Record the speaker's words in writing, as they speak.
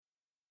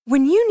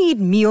When you need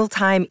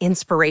mealtime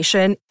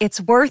inspiration,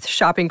 it's worth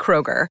shopping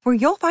Kroger, where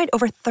you'll find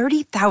over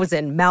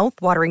 30,000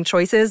 mouth-watering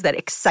choices that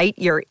excite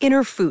your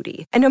inner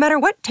foodie. And no matter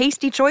what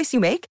tasty choice you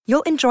make,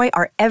 you'll enjoy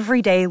our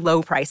everyday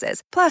low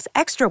prices, plus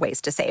extra ways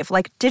to save,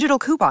 like digital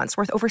coupons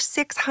worth over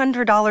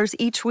 $600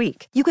 each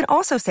week. You can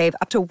also save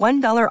up to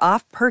 $1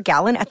 off per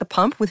gallon at the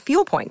pump with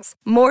fuel points.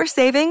 More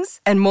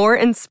savings and more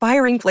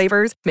inspiring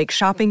flavors make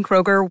shopping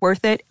Kroger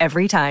worth it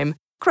every time.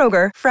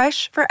 Kroger,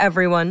 fresh for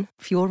everyone.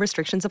 Fuel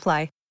restrictions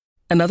apply.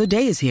 Another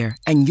day is here,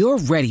 and you're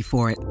ready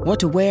for it. What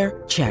to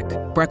wear? Check.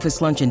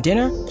 Breakfast, lunch, and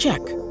dinner? Check.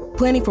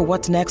 Planning for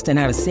what's next and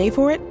how to save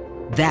for it?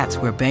 That's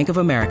where Bank of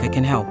America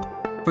can help.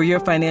 For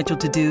your financial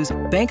to-dos,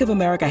 Bank of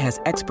America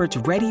has experts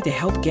ready to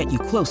help get you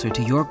closer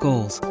to your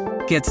goals.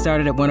 Get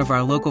started at one of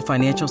our local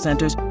financial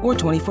centers or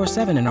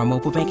 24/7 in our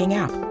mobile banking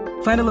app.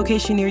 Find a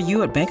location near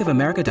you at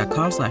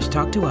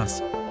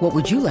bankofamerica.com/talktous. What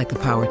would you like the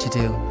power to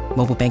do?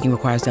 Mobile banking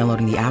requires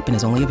downloading the app and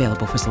is only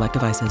available for select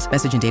devices.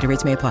 Message and data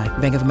rates may apply.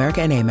 Bank of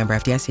America N.A., member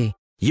FDIC.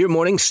 Your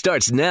morning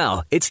starts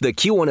now. It's the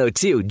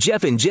Q102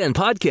 Jeff and Jen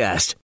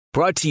podcast.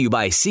 Brought to you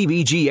by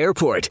CBG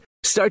Airport.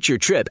 Start your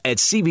trip at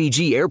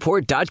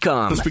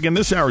CBGAirport.com. Let's begin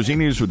this hour's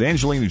E-News with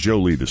Angelina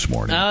Jolie this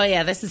morning. Oh,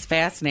 yeah, this is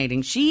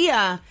fascinating. She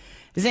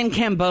is in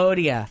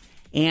Cambodia,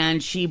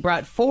 and she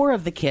brought 4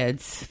 of the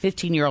kids,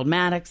 15-year-old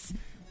Maddox,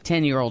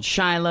 10-year-old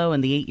Shiloh,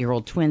 and the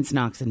 8-year-old twins,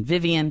 Knox and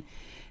Vivian.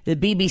 The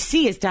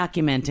BBC is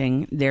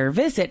documenting their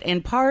visit,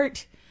 and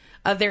part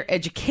of their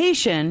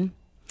education,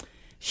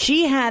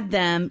 she had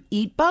them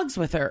eat bugs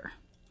with her.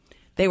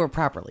 They were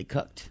properly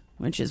cooked,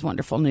 which is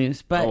wonderful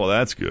news. But well,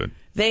 that's good.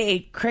 They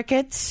ate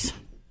crickets,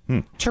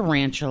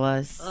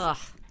 tarantulas,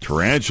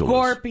 tarantulas,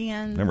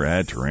 scorpions. Never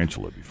had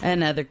tarantula before.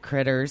 And other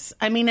critters.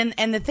 I mean,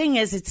 and the thing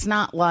is, it's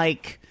not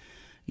like,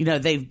 you know,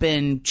 they've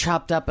been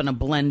chopped up in a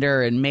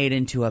blender and made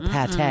into a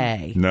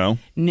pate. No?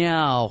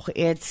 No.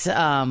 It's...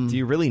 Do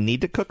you really need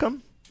to cook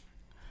them?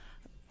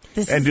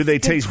 And do they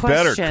taste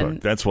better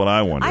cooked? That's what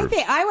I wonder.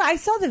 I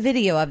saw the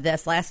video of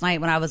this last night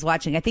when I was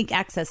watching, I think,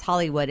 Access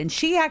Hollywood, and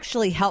she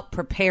actually helped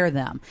prepare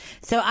them.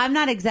 So I'm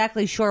not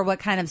exactly sure what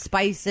kind of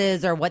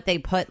spices or what they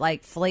put,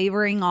 like,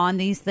 flavoring on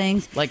these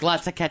things. Like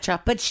lots of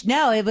ketchup? But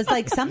no, it was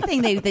like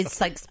something they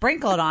like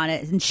sprinkled on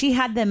it, and she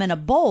had them in a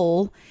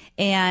bowl,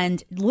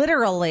 and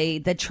literally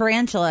the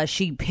tarantula,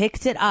 she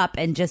picked it up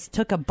and just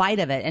took a bite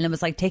of it, and it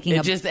was like taking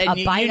a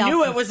bite you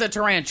knew off it was a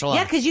tarantula.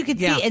 Yeah, because you could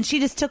see, and she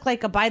just took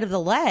like a bite of the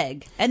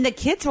leg, and the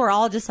kids were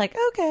all just like,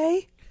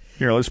 okay.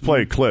 Here, let's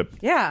play a clip.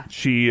 Yeah.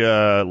 She,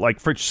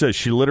 like Fritch says,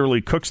 she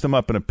literally cooks them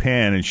up in a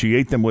pan, and she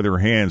ate them with her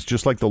hands,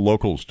 just like the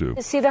locals do.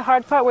 You see the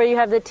hard part where you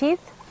have the teeth?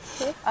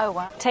 Oh,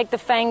 wow. Take the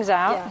fangs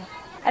out. Yeah.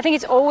 I think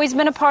it's always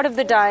been a part of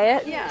the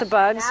diet, the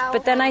bugs,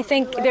 but then I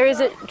think there is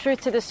a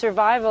truth to the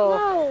survival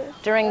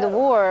during the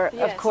war.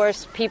 Of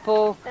course,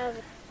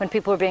 when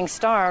people were being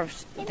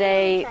starved,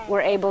 they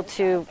were able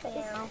to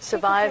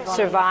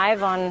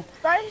survive on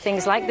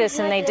things like this,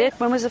 and they did.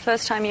 When was the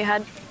first time you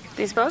had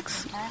these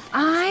bugs?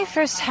 I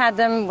first had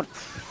them when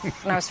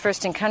I was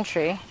first in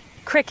country.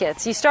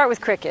 Crickets. You start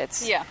with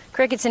crickets. Yeah.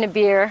 Crickets in a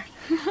beer,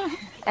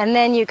 and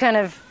then you kind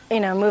of,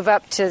 move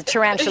up to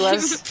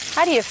tarantulas.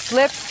 How do you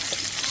flip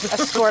a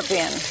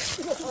scorpion?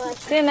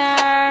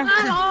 Dinner.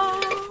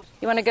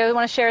 You want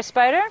to share a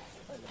spider?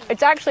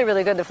 It's actually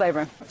really good, the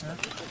flavor.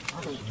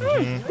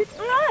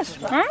 Nice.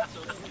 Huh?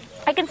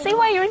 I can see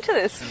why you're into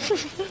this.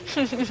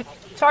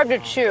 It's hard to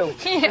chew,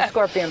 the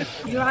scorpion.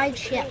 Dried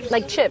chips.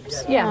 Like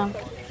chips, yeah.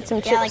 Some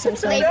chips like and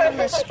some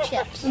flavorless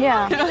chips.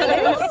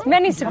 Yeah.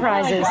 Many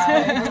surprises.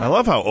 I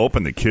love how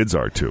open the kids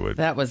are to it.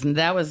 That was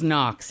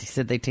Knox. He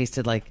said they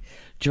tasted like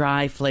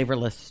dry,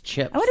 flavorless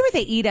chips. I wonder what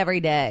they eat every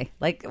day.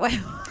 Like, what do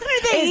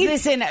they eat?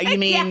 Is this you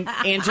mean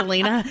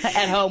Angelina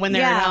at home when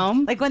they're at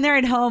home? Like when they're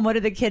at home, what do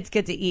the kids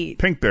get to eat?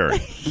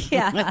 Pinkberry.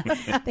 Yeah.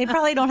 They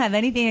probably don't have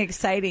anything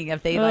exciting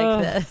if they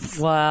like this.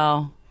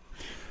 Wow.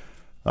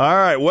 All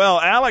right.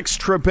 Well, Alex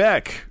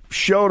Trebek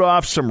showed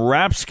off some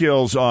rap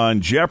skills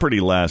on Jeopardy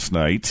last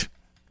night.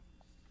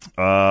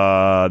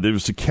 There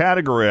was a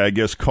category, I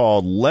guess,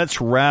 called Let's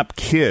Rap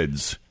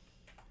Kids,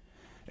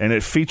 and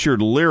it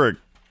featured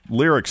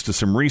lyrics to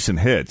some recent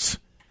hits.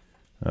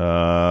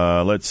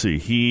 Let's see.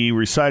 He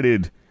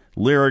recited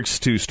lyrics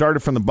to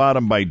Started From the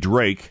Bottom by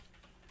Drake,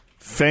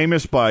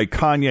 Famous by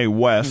Kanye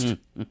West,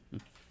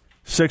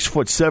 6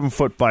 Foot, 7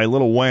 Foot by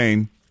Lil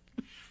Wayne.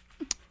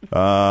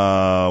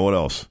 What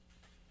else?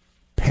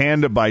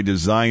 Panda by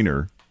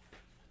Designer.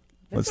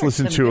 Let's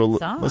listen to a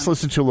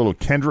little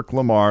Kendrick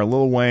Lamar,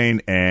 Lil Wayne,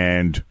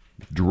 and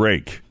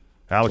Drake.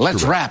 Alex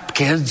Let's Trebek. rap,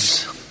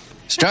 kids.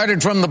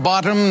 Started from the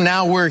bottom,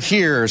 now we're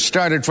here.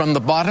 Started from the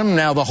bottom,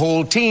 now the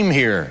whole team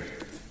here.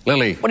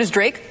 Lily. What is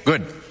Drake?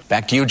 Good.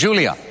 Back to you,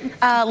 Julia.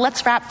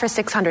 Let's rap for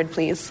 600,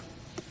 please.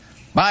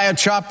 Buy a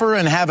chopper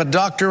and have a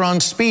doctor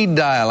on speed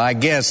dial, I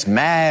guess.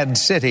 Mad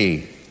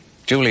City.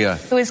 Julia.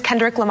 Who is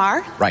Kendrick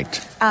Lamar? Right.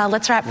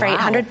 Let's rap for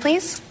 800,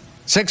 please.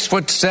 6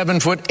 foot, 7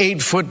 foot,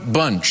 8 foot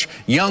bunch.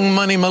 Young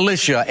Money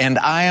Militia, and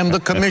I am the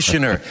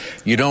commissioner.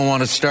 You don't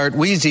want to start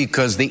wheezy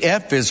because the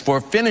F is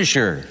for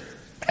finisher.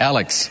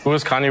 Alex. Who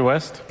is Kanye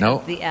West?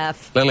 No. The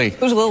F. Lily.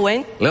 Who's Lil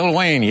Wayne? Lil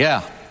Wayne,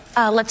 yeah.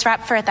 Let's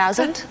rap for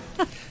 1,000.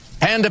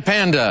 Panda,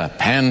 panda,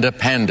 panda,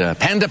 panda,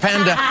 panda,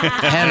 panda,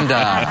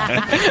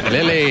 panda.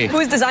 Lily.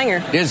 Who's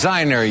designer?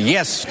 Designer,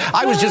 yes.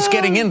 I was just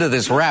getting into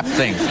this rap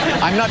thing.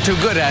 I'm not too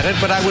good at it,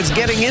 but I was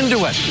getting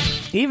into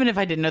it. Even if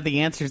I didn't know the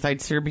answers, I'd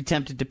sure be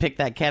tempted to pick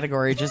that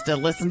category just to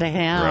listen to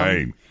him.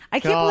 Right. I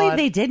can't believe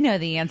they did know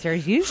the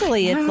answers.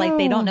 Usually it's like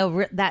they don't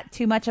know that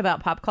too much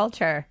about pop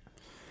culture.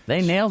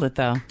 They nailed it,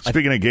 though.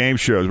 Speaking of game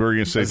shows, what were you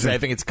going to say? I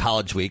think it's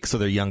college week, so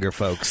they're younger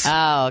folks.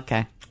 Oh,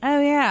 okay.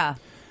 Oh, yeah.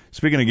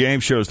 Speaking of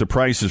game shows, The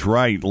Price is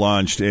Right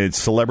launched its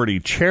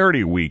Celebrity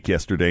Charity Week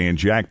yesterday, and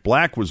Jack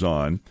Black was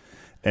on.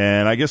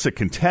 And I guess a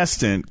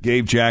contestant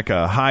gave Jack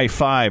a high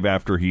five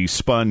after he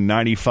spun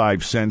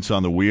 95 cents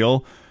on the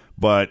wheel,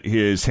 but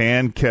his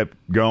hand kept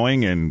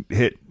going and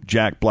hit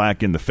Jack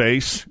Black in the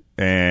face,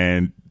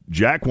 and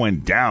Jack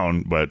went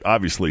down, but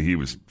obviously he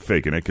was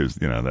faking it because,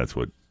 that's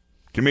what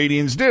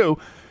comedians do.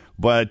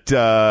 But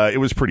it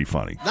was pretty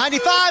funny.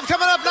 95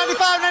 coming up,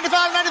 95,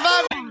 95,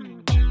 95.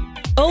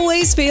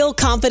 Always feel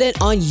confident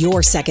on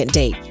your second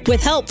date.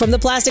 With help from the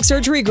Plastic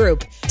Surgery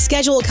Group.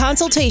 Schedule a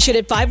consultation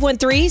at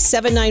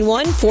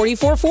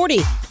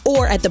 513-791-4440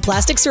 or at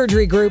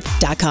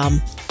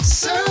theplasticsurgerygroup.com.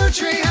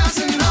 Surgery has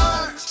an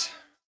art.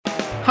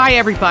 Hi,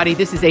 everybody.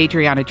 This is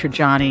Adriana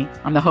Trajani.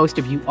 I'm the host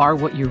of You Are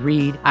What You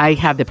Read. I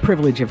have the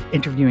privilege of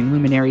interviewing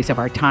luminaries of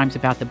our times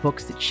about the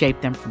books that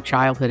shaped them from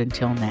childhood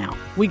until now.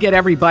 We get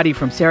everybody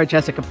from Sarah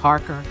Jessica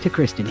Parker to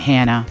Kristen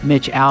Hanna,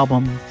 Mitch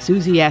Albom,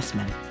 Susie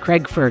Essman,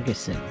 Craig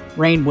Ferguson,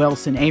 Rainn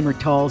Wilson, Amor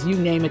Tolls, you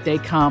name it, they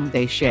come,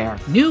 they share.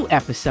 New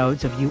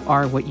episodes of You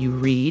Are What You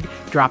Read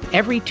drop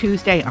every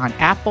Tuesday on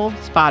Apple,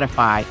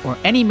 Spotify, or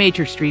any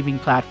major streaming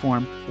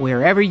platform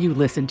wherever you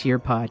listen to your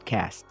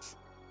podcasts.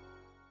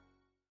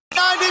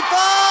 95!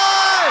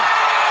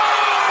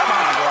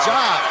 Good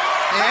job.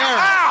 Aaron.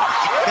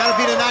 Gotta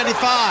beat a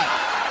 95.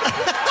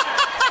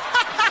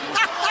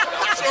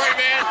 Sorry,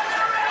 man.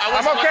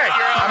 I'm okay.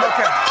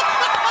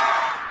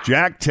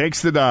 Jack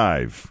takes the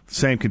dive.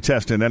 Same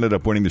contestant ended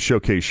up winning the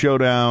Showcase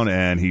Showdown,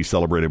 and he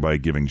celebrated by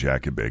giving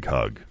Jack a big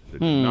hug. It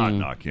did not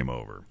knock him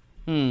over.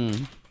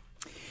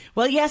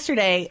 Well,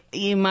 yesterday,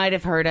 you might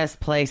have heard us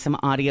play some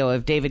audio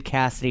of David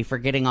Cassidy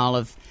forgetting all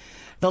of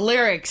the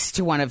lyrics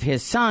to one of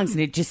his songs,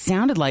 and it just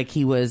sounded like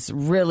he was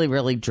really,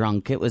 really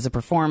drunk. It was a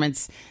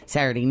performance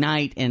Saturday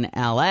night in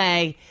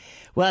L.A.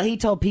 Well, he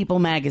told People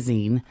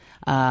magazine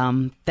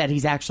that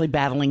he's actually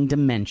battling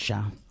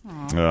dementia.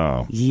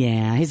 Oh.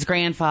 Yeah, his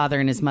grandfather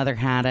and his mother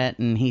had it,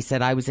 and he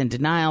said, I was in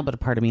denial, but a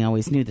part of me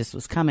always knew this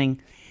was coming.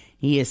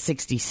 He is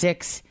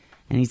 66,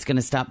 and he's going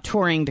to stop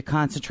touring to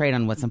concentrate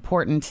on what's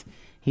important.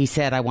 He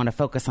said, I want to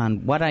focus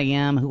on what I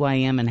am, who I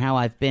am, and how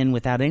I've been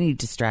without any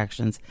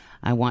distractions.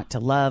 I want to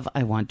love.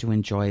 I want to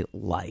enjoy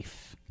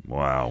life.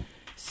 Wow.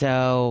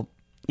 So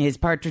his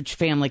Partridge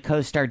Family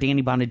co-star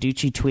Danny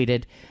Bonaducci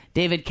tweeted,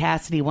 David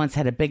Cassidy once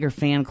had a bigger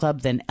fan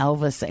club than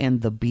Elvis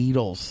and the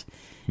Beatles.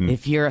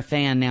 If you're a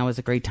fan, now is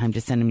a great time to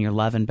send him your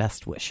love and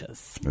best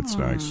wishes. That's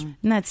nice. Isn't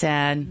that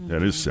sad?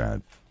 That is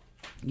sad.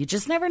 You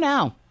just never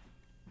know.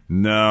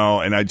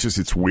 No, and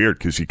it's weird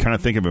because you kind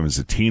of think of him as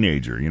a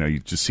teenager. You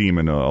just see him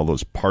in all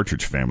those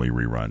Partridge Family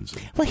reruns.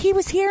 Well, he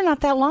was here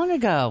not that long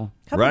ago.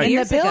 Right. In the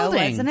Years ago,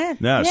 building. wasn't it?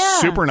 Yeah, Yeah.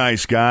 super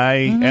nice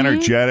guy,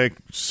 energetic,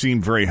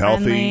 seemed very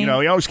healthy.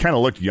 Friendly. He always kind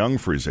of looked young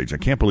for his age. I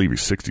can't believe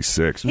he's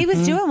 66. He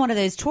was doing one of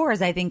those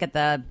tours, I think,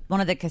 at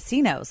one of the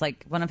casinos,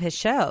 like one of his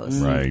shows.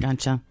 Right.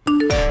 Gotcha.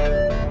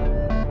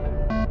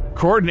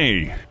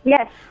 Courtney.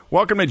 Yes.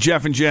 Welcome to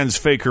Jeff and Jen's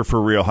Faker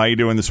for Real. How you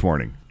doing this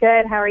morning?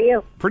 Good. How are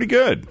you? Pretty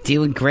good.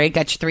 Doing great.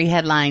 Got your 3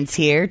 headlines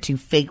here to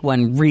fake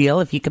one real.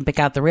 If you can pick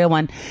out the real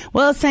one,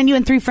 we'll send you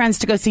and 3 friends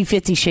to go see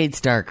 50 Shades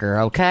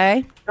Darker,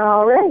 okay?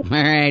 All right. All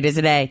right, is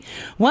it A?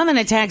 Woman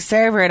attacks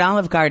server at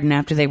Olive Garden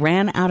after they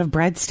ran out of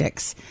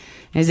breadsticks.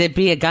 Is it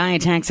B? A guy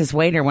attacks his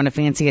waiter when a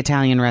fancy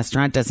Italian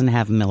restaurant doesn't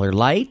have Miller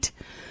Lite?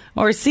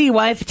 Or C?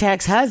 Wife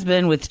attacks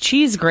husband with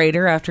cheese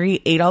grater after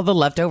he ate all the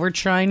leftover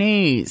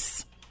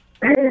Chinese?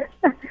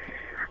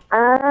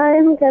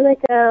 I'm going to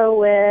go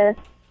with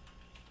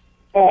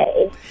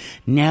A.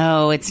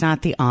 No, it's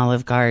not the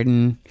Olive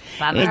Garden.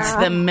 Bummer. It's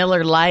the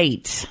Miller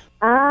Lite.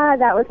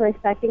 That was my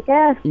second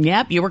guess.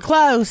 Yep, you were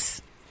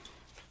close.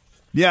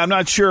 Yeah, I'm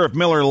not sure if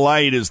Miller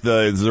Lite is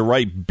the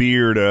right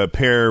beer to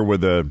pair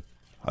with a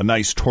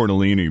nice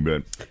tortellini,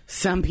 but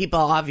Some people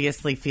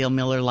obviously feel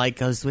Miller Lite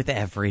goes with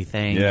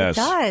everything. yes.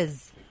 It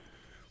does.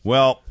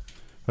 Well,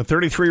 a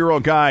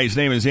 33-year-old guy, his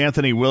name is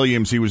Anthony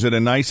Williams. He was at a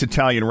nice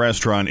Italian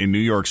restaurant in New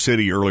York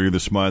City earlier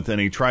this month, and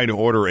he tried to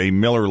order a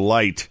Miller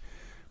Lite,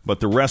 but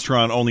the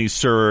restaurant only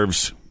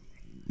serves,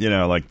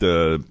 like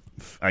the,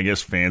 I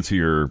guess,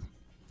 fancier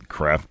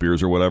craft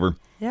beers or whatever.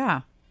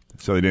 Yeah.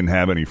 So they didn't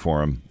have any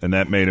for him, and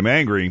that made him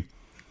angry.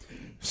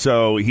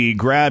 So he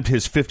grabbed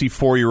his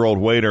 54-year-old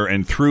waiter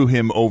and threw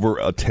him over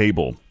a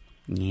table.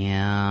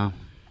 Yeah.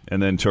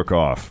 And then took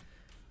off.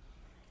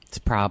 It's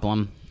a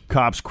problem.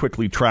 Cops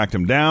quickly tracked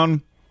him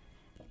down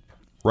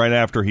right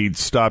after he'd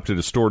stopped at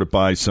a store to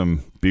buy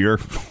some beer.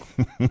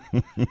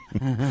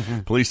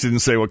 Police didn't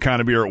say what kind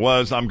of beer it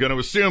was. I'm going to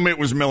assume it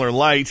was Miller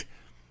Lite.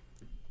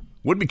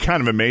 Would be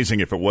kind of amazing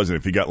if it wasn't,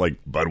 if you got like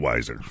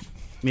Budweiser.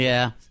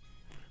 Yeah.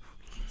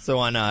 So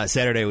on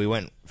Saturday, we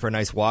went for a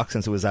nice walk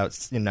since it was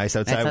nice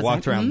outside.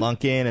 Walked around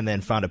Lunkin and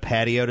then found a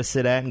patio to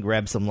sit at and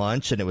grabbed some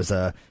lunch. And it was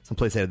some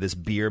place that had this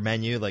beer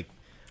menu, like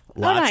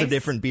lots of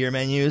different beer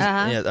menus,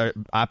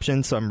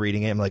 options. So I'm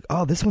reading it. I'm like,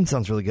 oh, this one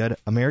sounds really good.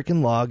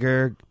 American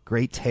lager,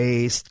 great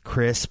taste,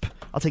 crisp.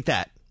 I'll take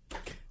that.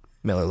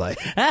 Miller Lite.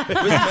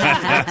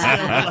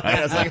 I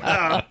was like,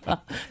 oh,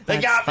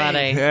 they got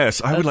me. Yes,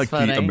 I would like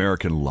the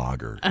American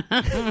lager.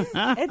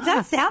 It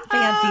does sound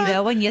fancy,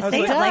 though, when you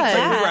say it like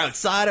that. We were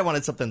outside. I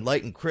wanted something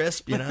light and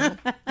crisp, you know?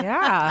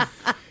 Yeah.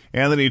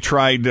 Anthony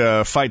tried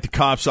to fight the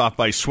cops off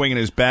by swinging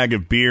his bag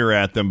of beer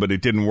at them, but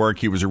it didn't work.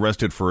 He was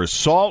arrested for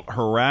assault,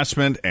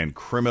 harassment, and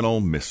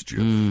criminal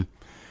mischief.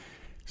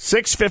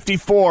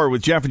 6:54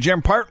 with Jeff and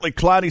Jen. Partly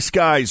cloudy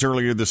skies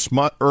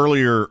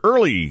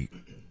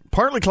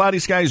Partly cloudy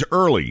skies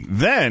early,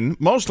 then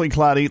mostly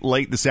cloudy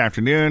late this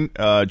afternoon.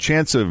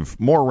 Chance of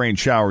more rain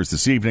showers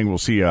this evening. We'll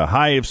see a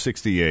high of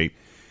 68.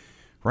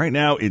 Right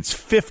now, it's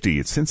 50.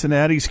 It's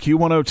Cincinnati's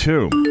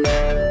Q102.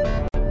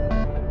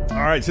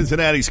 All right,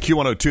 Cincinnati's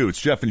Q102.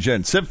 It's Jeff and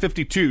Jen,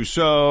 7:52.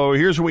 So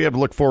here's what we have to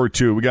look forward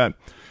to. We got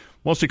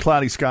mostly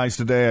cloudy skies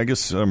today. I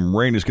guess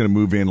rain is going to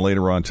move in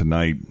later on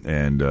tonight,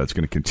 and it's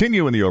going to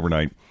continue in the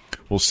overnight.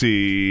 We'll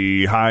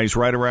see highs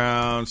right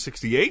around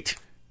 68.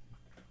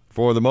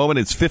 For the moment,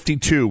 it's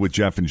 52 with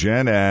Jeff and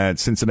Jen at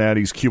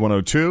Cincinnati's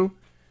Q102.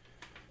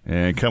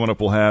 And coming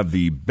up, we'll have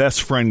the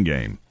best friend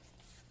game.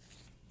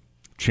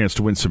 Chance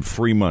to win some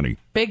free money.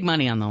 Big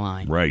money on the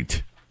line.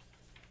 Right.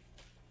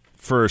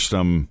 First,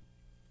 I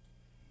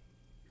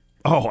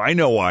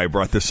know why I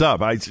brought this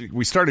up.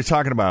 We started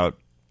talking about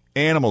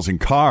animals in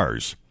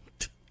cars.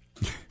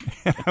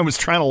 I was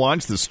trying to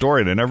launch this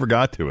story, and I never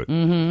got to it.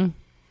 Mm-hmm.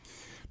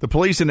 The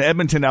police in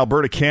Edmonton,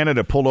 Alberta,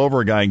 Canada, pulled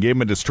over a guy and gave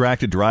him a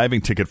distracted driving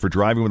ticket for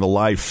driving with a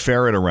live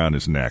ferret around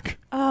his neck.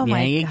 Oh,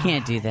 my God. You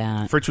can't do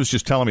that. Fritz was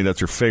just telling me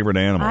that's her favorite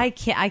animal. I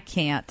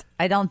can't.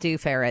 I don't do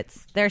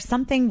ferrets. There's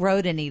something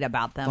rodent-y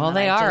about them. Well,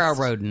 they are a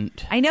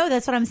rodent. I know.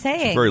 That's what I'm saying.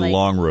 It's a very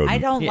long rodent. I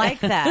don't like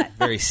that.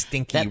 Very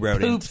stinky that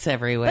rodent. Poops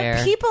everywhere.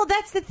 But people,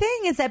 that's the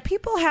thing, is that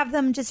people have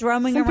them just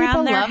roaming Some around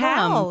people their love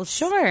house.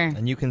 them. Sure.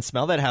 And you can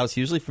smell that house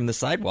usually from the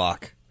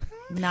sidewalk.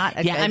 Not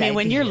a Yeah, good I mean,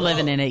 when idea. you're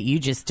living in it, you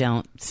just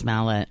don't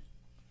smell it.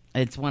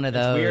 It's one of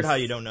those. It's weird how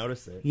you don't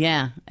notice it.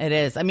 Yeah, it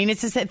is. I mean, it's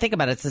just, think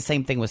about it. It's the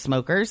same thing with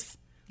smokers.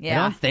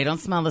 Yeah. They don't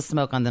smell the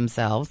smoke on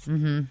themselves.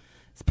 Mm-hmm.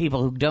 It's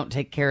people who don't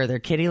take care of their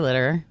kitty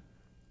litter.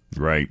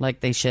 Right. Like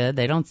they should.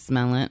 They don't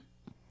smell it.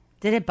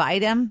 Did it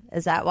bite him?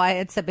 Is that why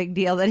it's a big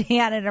deal that he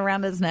had it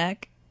around his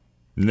neck?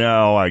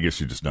 No, I guess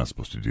you're just not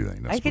supposed to do that.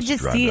 I could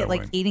just see it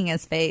like eating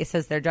his face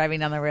as they're driving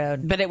down the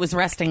road. But it was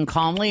resting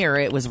calmly, or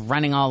it was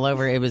running all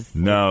over? It was.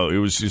 No, it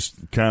was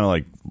just kind of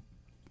like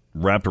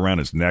wrapped around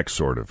his neck,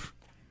 sort of.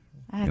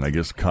 And I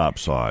guess the cop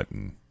saw it.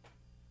 And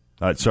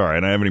sorry, I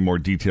don't have any more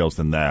details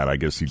than that. I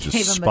guess he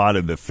just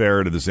spotted the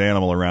ferret of this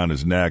animal around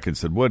his neck and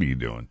said, "What are you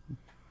doing?"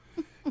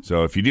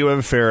 So if you do have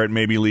a ferret,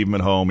 maybe leave him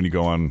at home and you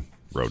go on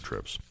road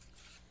trips.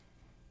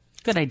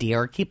 Good idea.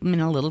 Or keep him in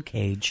a little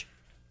cage.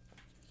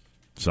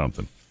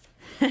 Something.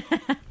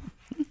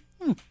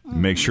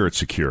 Make sure it's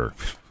secure.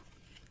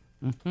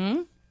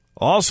 Mm-hmm.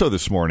 Also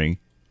this morning,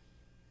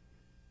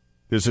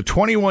 there's a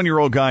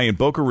 21-year-old guy in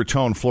Boca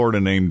Raton, Florida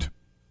named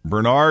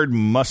Bernard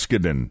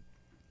Muscadin.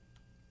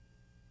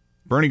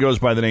 Bernie goes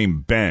by the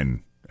name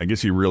Ben. I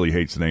guess he really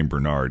hates the name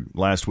Bernard.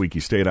 Last week he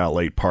stayed out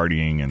late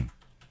partying and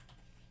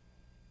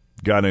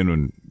got into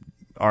an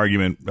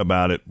argument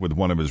about it with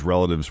one of his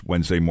relatives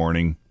Wednesday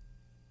morning.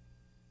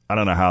 I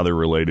don't know how they're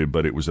related,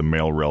 but it was a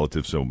male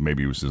relative, so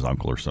maybe it was his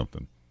uncle or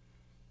something.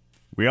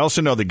 We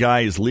also know the guy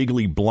is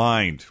legally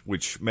blind,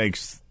 which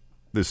makes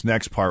this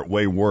next part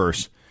way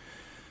worse.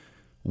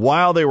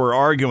 While they were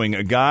arguing,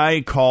 a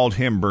guy called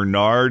him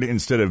Bernard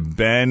instead of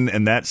Ben,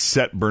 and that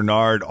set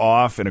Bernard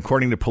off. And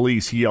according to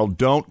police, he yelled,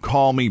 "Don't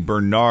call me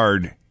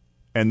Bernard,"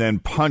 and then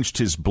punched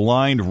his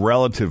blind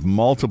relative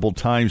multiple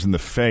times in the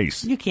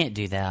face. You can't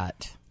do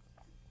that.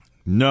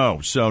 No.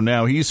 So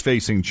now he's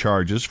facing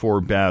charges for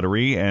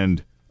battery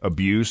and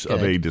abuse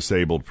of a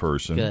disabled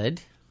person.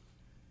 Good.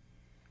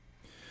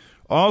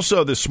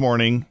 Also this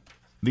morning,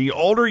 the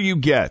older you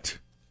get,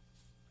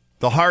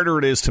 the harder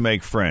it is to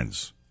make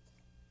friends.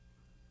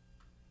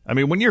 I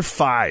mean, when you're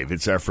 5,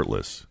 it's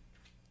effortless.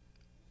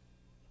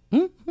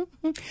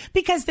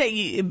 Because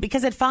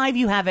at 5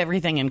 you have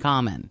everything in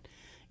common.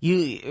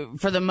 You,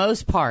 for the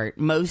most part,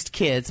 most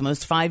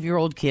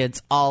 5-year-old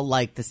kids all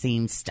like the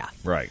same stuff.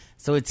 Right.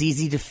 So it's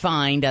easy to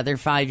find other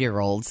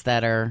 5-year-olds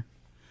that are,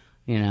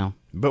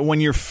 But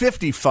when you're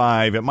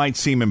 55, it might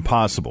seem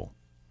impossible.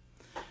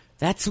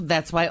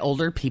 That's why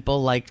older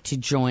people like to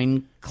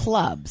join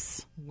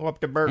clubs. Go up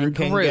to Burger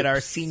King, get our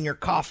senior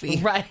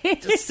coffee. Right.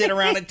 Just sit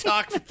around and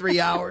talk for 3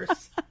 hours.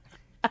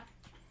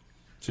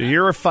 So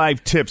here are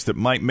 5 tips that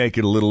might make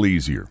it a little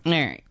easier. All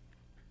right.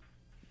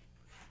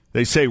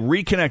 They say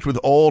reconnect with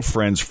old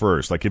friends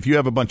first. Like if you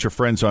have a bunch of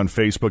friends on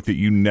Facebook that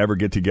you never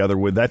get together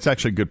with, that's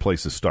actually a good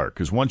place to start.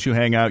 Because once you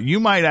hang out, you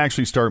might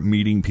actually start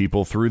meeting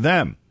people through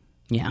them.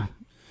 Yeah.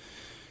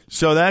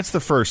 So that's the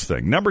first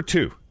thing. Number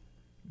 2,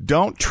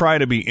 don't try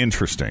to be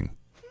interesting.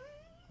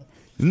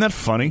 Isn't that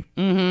funny?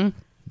 Mm-hmm.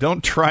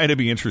 Don't try to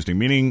be interesting,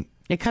 meaning...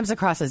 It comes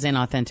across as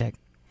inauthentic.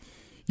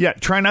 Yeah,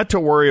 try not to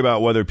worry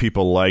about whether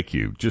people like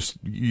you. Just,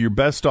 you're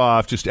best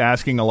off just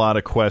asking a lot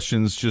of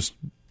questions, just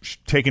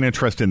take an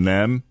interest in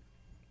them.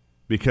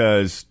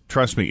 Because,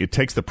 trust me, it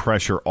takes the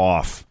pressure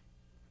off.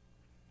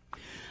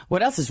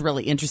 What else is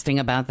really interesting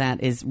about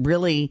that is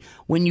really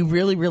when you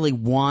really, really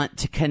want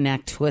to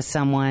connect with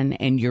someone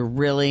and you're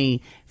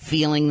really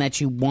feeling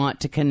that you want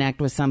to connect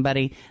with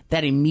somebody,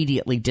 that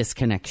immediately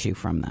disconnects you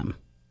from them.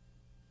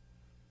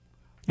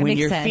 That when makes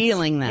you're sense.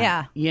 feeling that,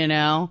 Yeah. you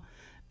know,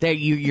 that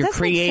you're Does make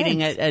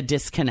creating sense. a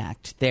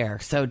disconnect there.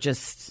 So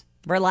just...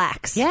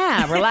 Relax.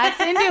 Yeah, relax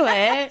into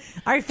it.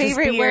 Our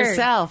favorite just be word.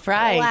 yourself,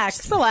 right? Relax.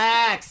 Just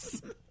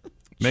relax.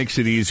 Makes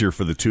it easier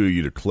for the two of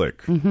you to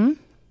click. Mm-hmm.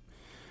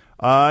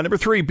 Number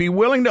 3, be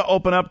willing to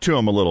open up to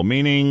them a little,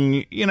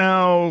 meaning, you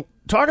know,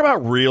 talk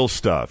about real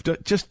stuff.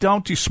 Just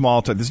don't do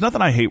small talk. There's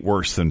nothing I hate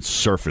worse than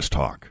surface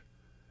talk.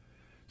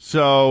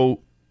 So,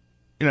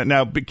 you know,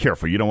 now be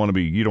careful. You don't want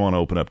to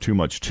open up too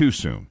much too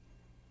soon.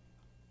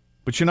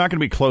 But you're not going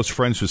to be close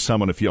friends with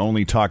someone if you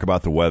only talk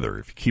about the weather,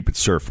 if you keep it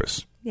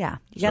surface. Yeah.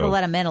 You got to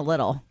let them in a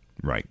little.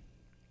 Right.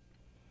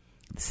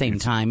 At the same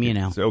time, you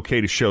know. It's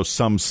okay to show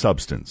some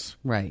substance.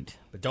 Right.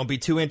 But don't be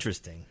too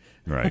interesting.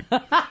 Right.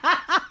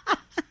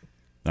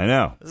 I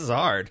know. This is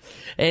hard.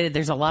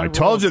 There's a lot of rules. I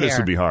told you this here.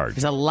 would be hard.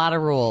 There's a lot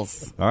of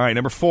rules. All right,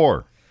 number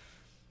 4.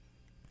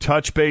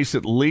 Touch base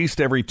at least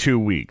every 2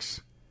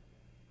 weeks.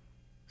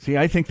 See,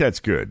 I think that's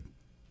good.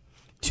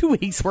 2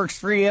 weeks works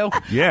for you?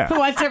 Yeah.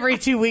 Once every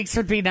 2 weeks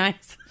would be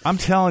nice. I'm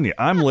telling you,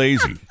 I'm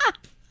lazy.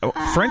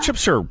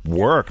 Friendships are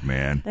work,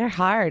 man. They're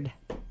hard.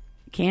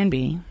 Can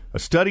be. A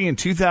study in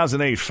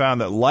 2008 found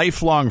that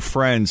lifelong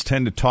friends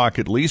tend to talk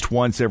at least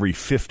once every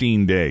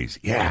 15 days.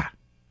 Yeah.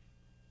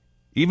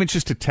 Even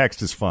just a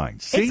text is fine.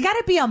 See? It's got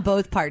to be on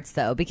both parts,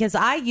 though, because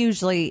I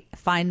usually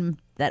find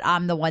that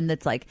I'm the one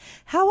that's like,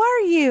 how are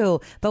you?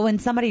 But when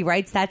somebody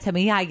writes that to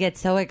me, I get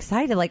so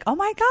excited, like, oh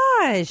my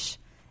gosh,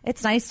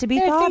 it's nice to be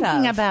They're thought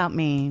thinking of. about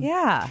me.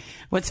 Yeah.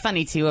 What's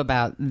funny too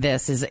about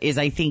this is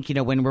I think, you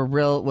know, when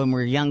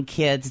we're young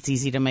kids, it's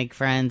easy to make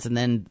friends, and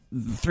then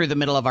through the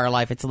middle of our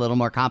life, it's a little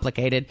more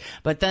complicated.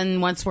 But then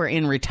once we're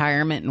in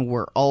retirement and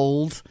we're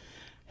old,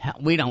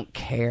 we don't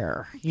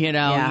care. You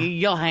know, Yeah.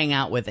 you'll hang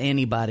out with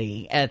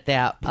anybody at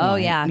that point. Oh,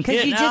 yeah,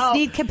 because you just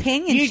need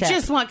companionship. You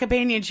just want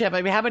companionship.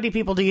 I mean, how many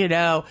people do you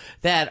know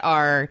that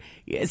are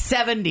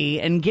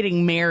 70 and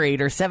getting married,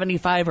 or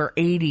 75 or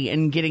 80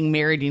 and getting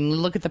married, and you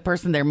look at the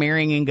person they're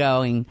marrying and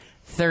going,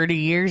 30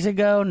 years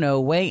ago,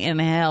 no way in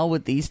hell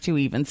would these two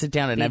even sit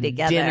down and Be have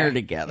together. dinner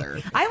together.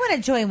 I want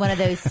to join one of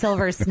those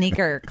silver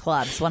sneaker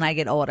clubs when I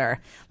get older.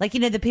 Like, you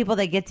know, the people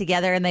that get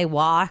together and they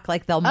walk,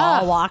 like they'll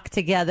mall walk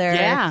together.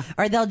 Yeah.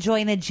 Or they'll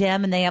join a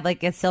gym and they have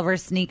like a silver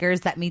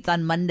sneakers that meets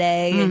on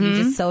Monday and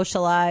you just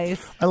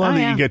socialize. I love Oh,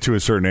 that yeah. you get to a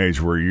certain age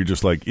where you're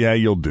just like, yeah,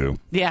 you'll do.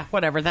 Yeah,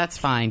 whatever, that's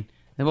fine.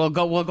 Then we'll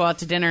go out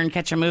to dinner and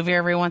catch a movie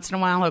every once in a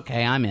while.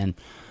 Okay, I'm in.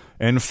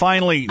 And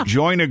finally,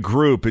 join a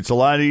group. It's a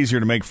lot easier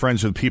to make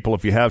friends with people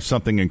if you have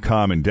something in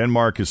common.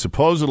 Denmark is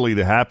supposedly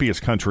the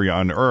happiest country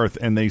on earth,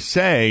 and they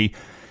say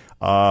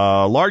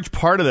a large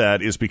part of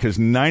that is because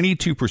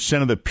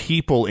 92% of the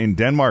people in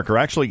Denmark are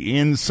actually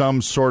in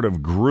some sort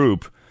of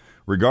group,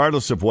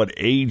 regardless of what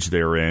age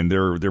they're in.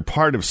 They're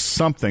part of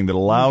something that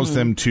allows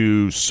them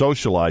to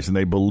socialize, and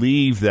they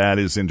believe that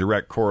is in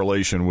direct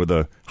correlation with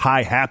a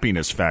high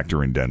happiness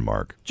factor in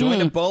Denmark. Join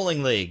a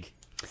bowling league.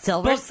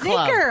 Silver Book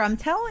club. sneaker, I'm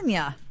telling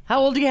you. How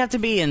old do you have to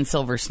be in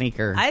Silver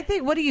Sneaker? I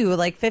think, what are you,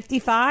 like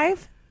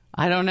 55?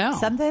 I don't know.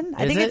 Something?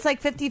 I Is think it? it's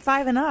like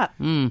 55 and up.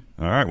 All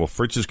right, well,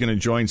 Fritz is going to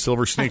join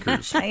Silver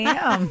Sneakers. I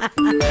am.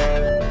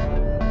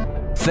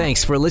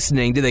 Thanks for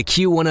listening to the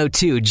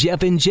Q102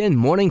 Jeff and Jen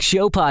Morning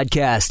Show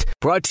podcast,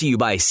 brought to you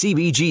by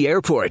CBG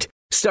Airport.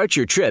 Start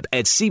your trip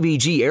at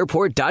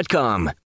CBGAirport.com.